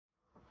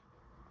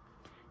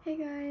Hey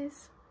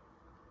guys.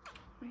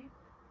 Wait.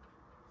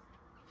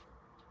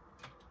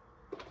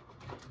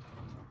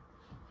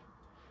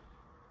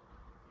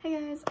 Hey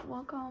guys,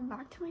 welcome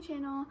back to my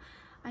channel.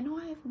 I know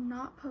I have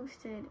not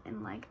posted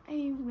in like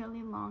a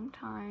really long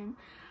time,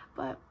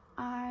 but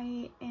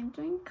I am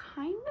doing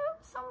kind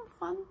of some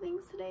fun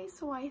things today,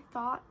 so I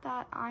thought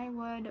that I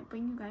would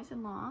bring you guys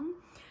along.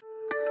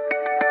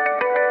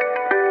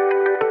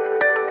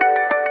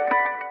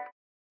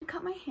 I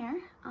cut my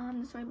hair.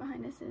 The story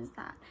behind this is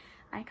that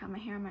I cut my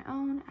hair on my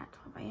own at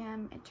 12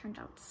 a.m. It turned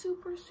out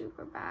super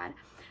bad.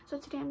 So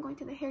today I'm going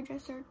to the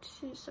hairdresser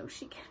so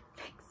she can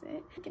fix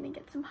it. I'm gonna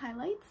get some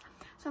highlights.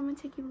 So I'm gonna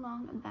take you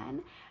along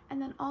then.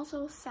 And then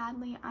also,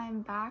 sadly,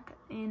 I'm back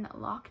in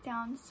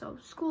lockdown. So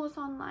school is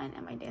online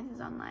and my dance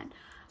is online.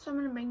 So I'm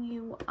gonna bring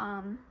you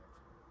kind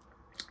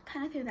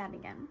of through that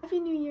again. Happy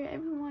New Year,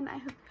 everyone. I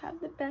hope you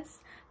have the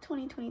best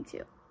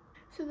 2022.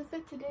 So the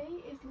fit today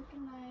is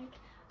looking like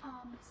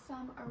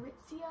some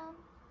Aritzia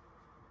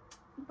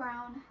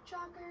brown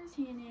joggers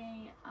and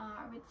a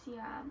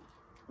Aritzia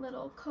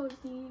little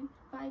cozy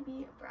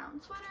vibey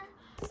brown sweater.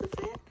 That's the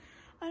fit.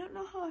 I don't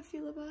know how I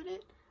feel about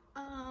it.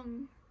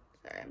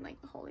 Sorry, I'm like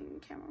holding the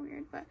camera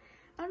weird, but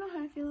I don't know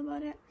how I feel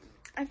about it.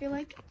 I feel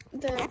like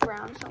the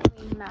browns don't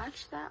really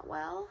match that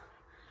well.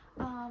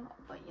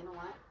 But you know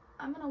what?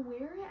 I'm gonna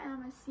wear it and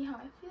I'm gonna see how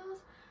it feels.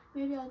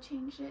 Maybe I'll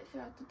change it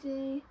throughout the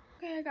day.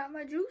 Okay, I got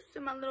my juice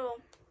in my little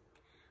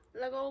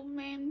Lego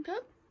man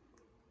cup.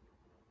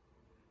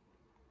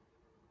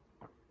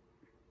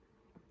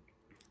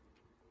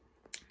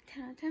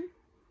 10 out of 10.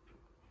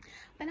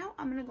 But now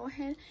I'm gonna go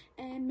ahead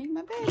and make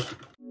my bed.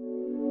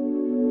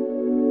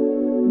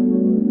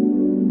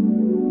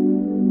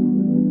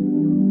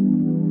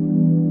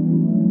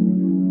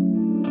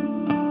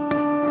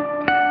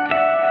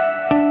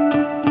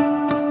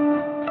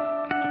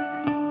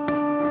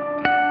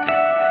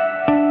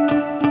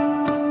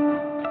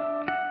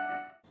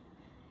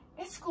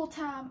 It's school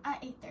time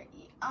at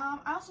 8:30. I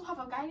also have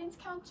a guidance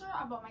counter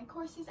about my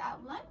courses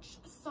at lunch,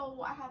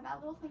 so I have that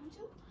little thing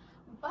too.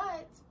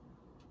 But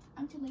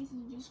I'm too lazy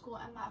to do school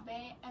at my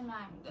bed and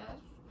my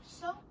desk.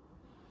 So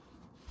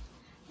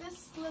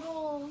this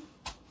little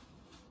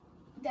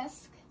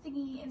desk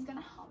thingy is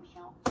gonna help me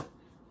out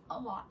a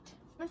lot.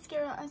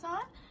 Mascara is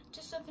on.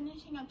 Just for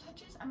finishing up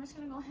touches, I'm just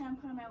gonna go ahead and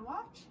put on my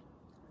watch.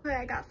 Okay,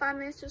 I got 5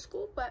 minutes to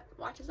school, but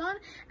watch is on.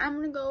 I'm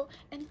gonna go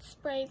and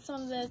spray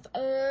some of this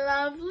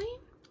lovely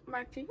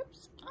mark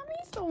tips on me,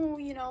 so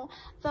you know,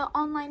 the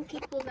online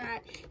people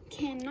that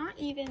cannot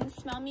even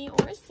smell me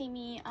or see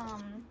me,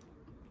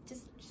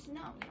 just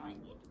know, you know what I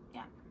mean?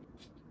 Yeah.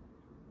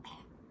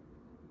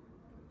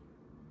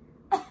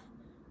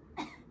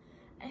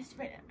 I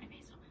sprayed it on my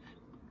face. Oh my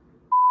god.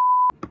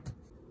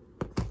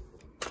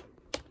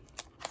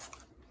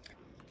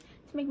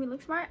 To make me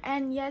look smart.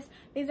 And yes,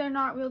 these are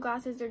not real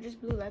glasses, they're just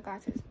blue light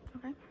glasses.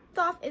 Okay. First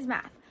off is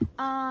math.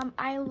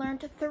 I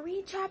learned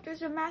 3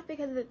 chapters of math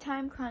because of the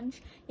time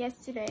crunch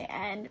yesterday,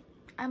 and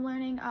I'm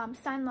learning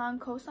sine law and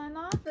cosine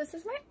law. This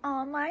is my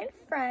online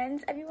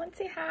friends. Everyone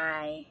say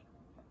hi.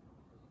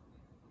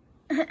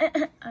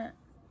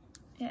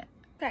 Yeah.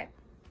 Okay.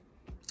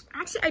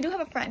 Actually, I do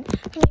have a friend.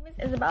 Her name is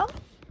Isabel.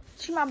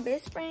 She's my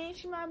best friend.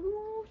 She's my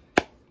boo.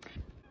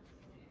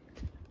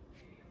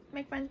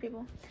 Make friends,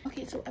 people.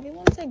 Okay, so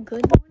everyone said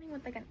good morning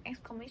with like an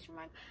exclamation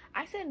mark.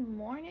 I said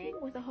morning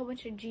with a whole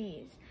bunch of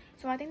G's.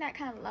 So I think that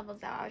kind of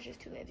levels out. I was just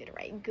too lazy to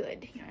write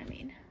good. You know what I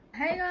mean?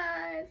 Hey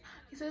guys.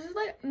 So this is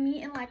like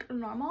me and like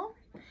normal.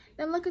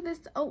 Then look at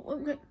this. Oh,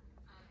 okay.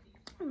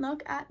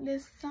 Look at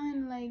this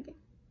sun. Like,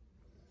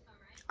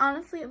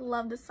 honestly,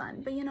 love the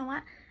sun, but you know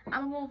what,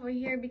 I'm gonna go over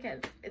here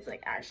because it's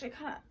like actually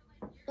kind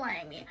of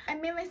blinding me. I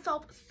made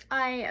myself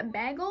a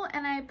bagel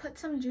and I put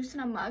some juice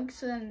in a mug,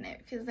 so then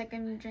it feels like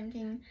I'm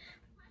drinking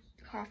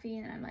coffee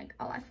and I'm like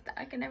all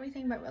aesthetic and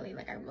everything, but really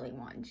like I really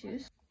want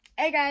juice.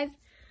 Hey guys,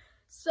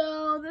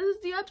 so this is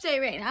the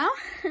update right now.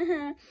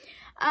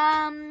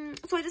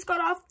 So I just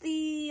got off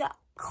the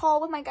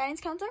call with my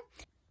guidance counselor.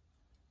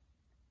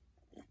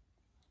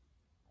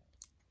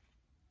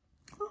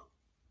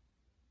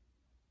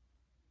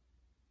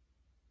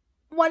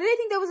 Why did I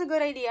think that was a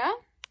good idea?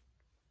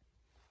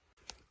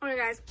 Okay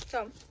guys,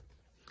 so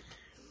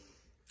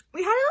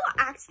we had a little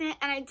accident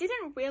and I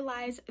didn't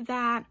realize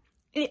that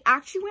it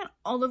actually went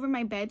all over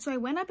my bed. So I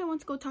went up and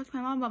went to go talk to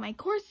my mom about my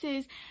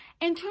courses,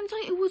 and turns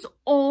out it was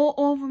all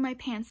over my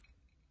pants.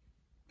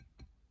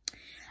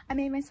 I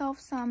made myself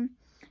some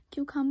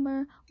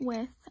cucumber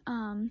with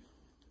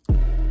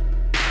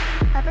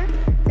pepper.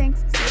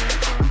 Thanks, Sarah.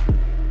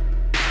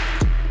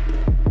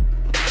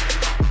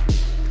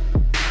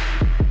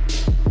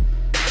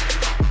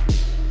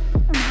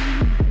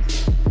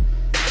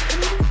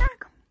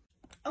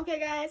 Okay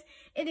guys,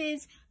 it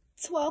is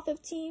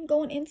 12:15,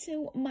 going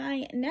into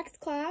my next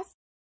class.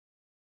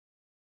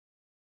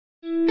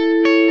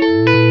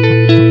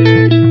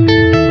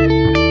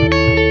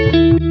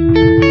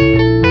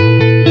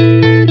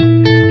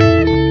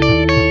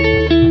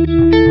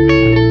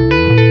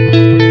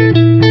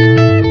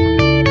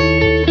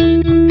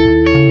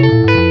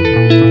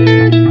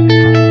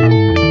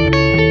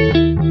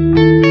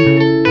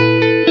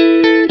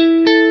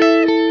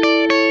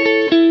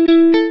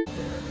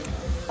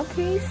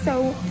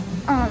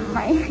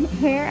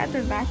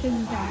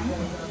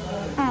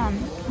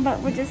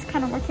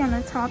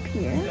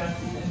 here.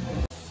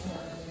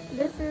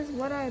 This is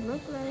what I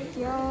look like,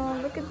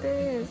 y'all. Look at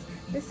this.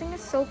 This thing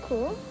is so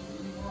cool.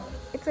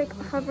 It's like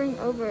hovering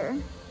over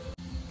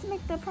to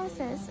make the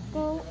process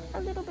go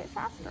a little bit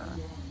faster.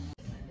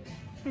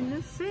 In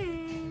the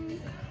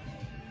sink.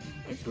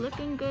 It's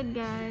looking good,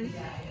 guys.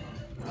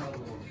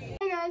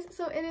 Hey guys,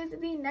 so it is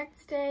the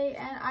next day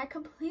and I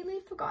completely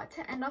forgot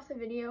to end off the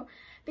video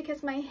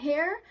because my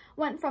hair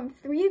went from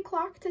 3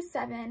 o'clock to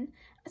 7.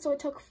 So it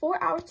took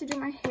 4 hours to do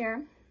my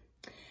hair.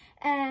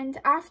 And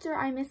after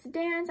I missed the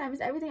dance, I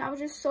missed everything, I was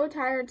just so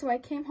tired. So I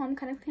came home,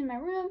 kind of cleaned my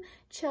room,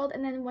 chilled,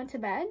 and then went to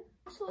bed.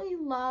 Absolutely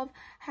love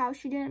how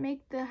she didn't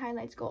make the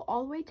highlights go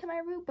all the way to my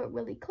root, but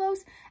really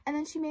close. And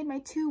then she made my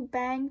 2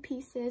 bang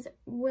pieces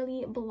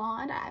really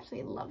blonde. I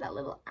absolutely love that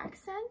little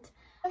accent.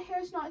 My hair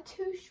is not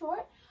too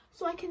short,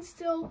 so I can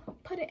still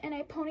put it in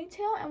a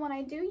ponytail. And when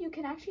I do, you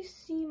can actually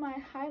see my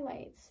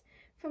highlights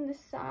from the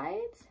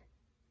sides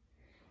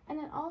and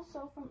then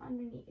also from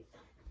underneath.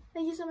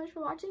 Thank you so much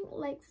for watching.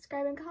 Like,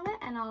 subscribe, and comment,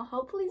 and I'll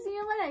hopefully see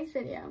you in my next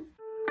video.